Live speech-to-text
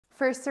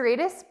For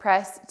serratus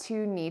press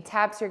to knee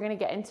taps, you're gonna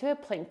get into a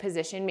plank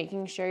position,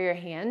 making sure your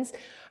hands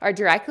are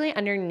directly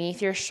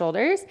underneath your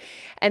shoulders,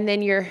 and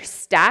then you're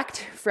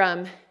stacked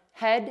from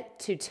head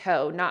to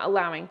toe, not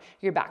allowing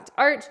your back to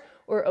arch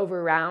or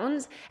over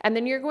rounds. And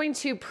then you're going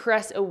to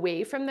press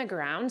away from the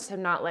ground, so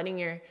not letting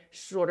your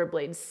shoulder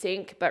blades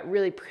sink, but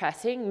really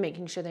pressing,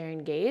 making sure they're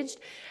engaged.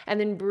 And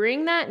then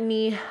bring that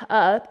knee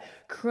up,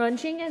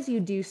 crunching as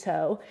you do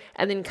so,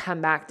 and then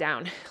come back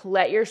down.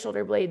 Let your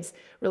shoulder blades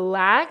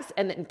relax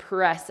and then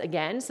press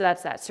again. So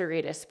that's that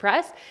serratus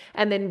press,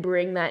 and then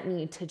bring that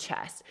knee to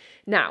chest.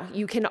 Now,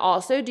 you can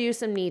also do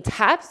some knee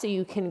taps, so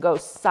you can go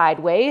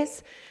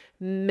sideways,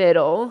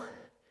 middle,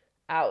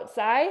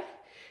 outside,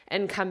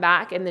 and come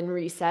back and then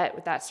reset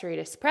with that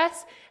serratus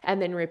press,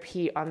 and then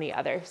repeat on the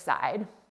other side.